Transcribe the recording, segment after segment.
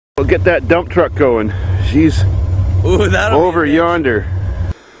We'll get that dump truck going. She's over yonder.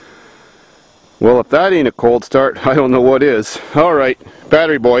 Well, if that ain't a cold start, I don't know what is. All right,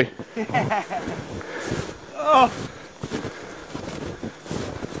 battery boy. Oh.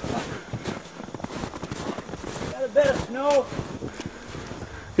 Got a bit of snow.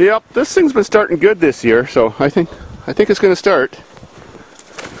 Yep, this thing's been starting good this year, so I think it's going to start.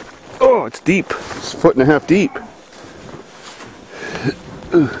 Oh, it's deep. It's 1.5 foot deep.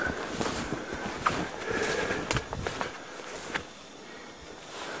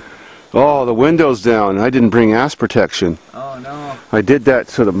 Oh, the window's down. I didn't bring ass protection. Oh no. I did that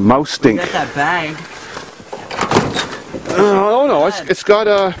so the mouse stink. You got that bag. Oh no, it's got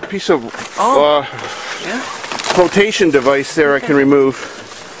a piece of Yeah? flotation device there I can remove.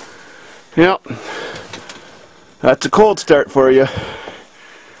 Yep. That's a cold start for you.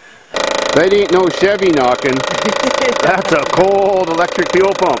 That ain't no Chevy knocking. That's a cold electric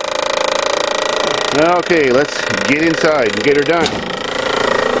fuel pump. Okay, let's get inside and get her done.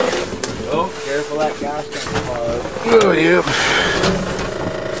 Oh, careful, that gas tank falls. Oh, yep.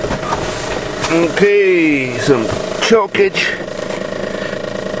 Okay, some chokage,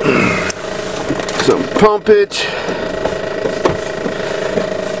 some pumpage,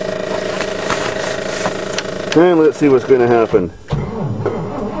 and let's see what's going to happen.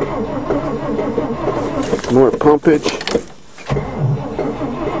 More pumpage.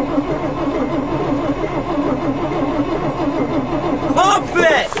 Pump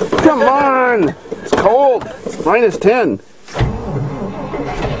it! Come on! It's cold. It's -10.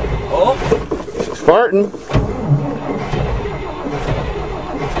 Oh. She's farting.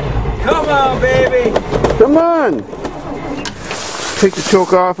 Come on, baby! Come on! Take the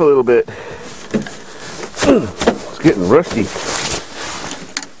choke off a little bit. It's getting rusty.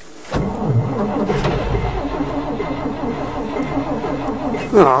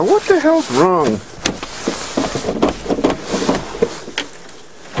 Oh, what the hell's wrong?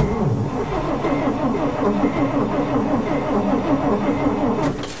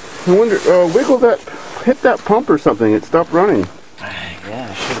 I wonder, wiggle that, hit that pump or something, it stopped running. Yeah,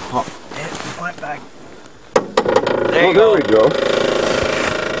 I should have pumped it. Went back. There we go.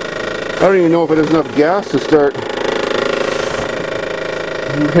 I don't even know if it has enough gas to start.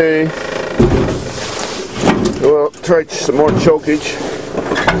 Okay. Well, try some more chokage,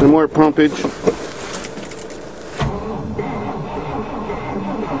 some more pumpage.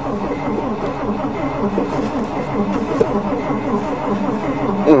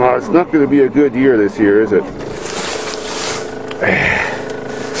 Oh, it's not going to be a good year this year, is it?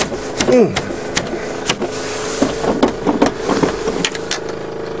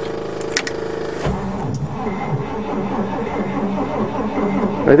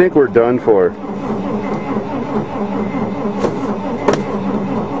 I think we're done for.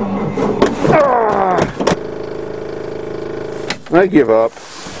 I give up.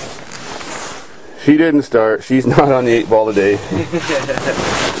 She didn't start. She's not on the 8 ball today.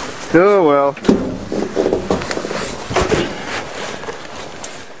 Oh well.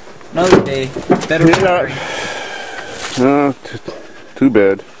 Another day. Better battery. No, too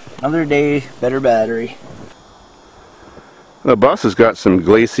bad. Another day, better battery. The bus has got some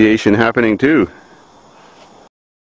glaciation happening too.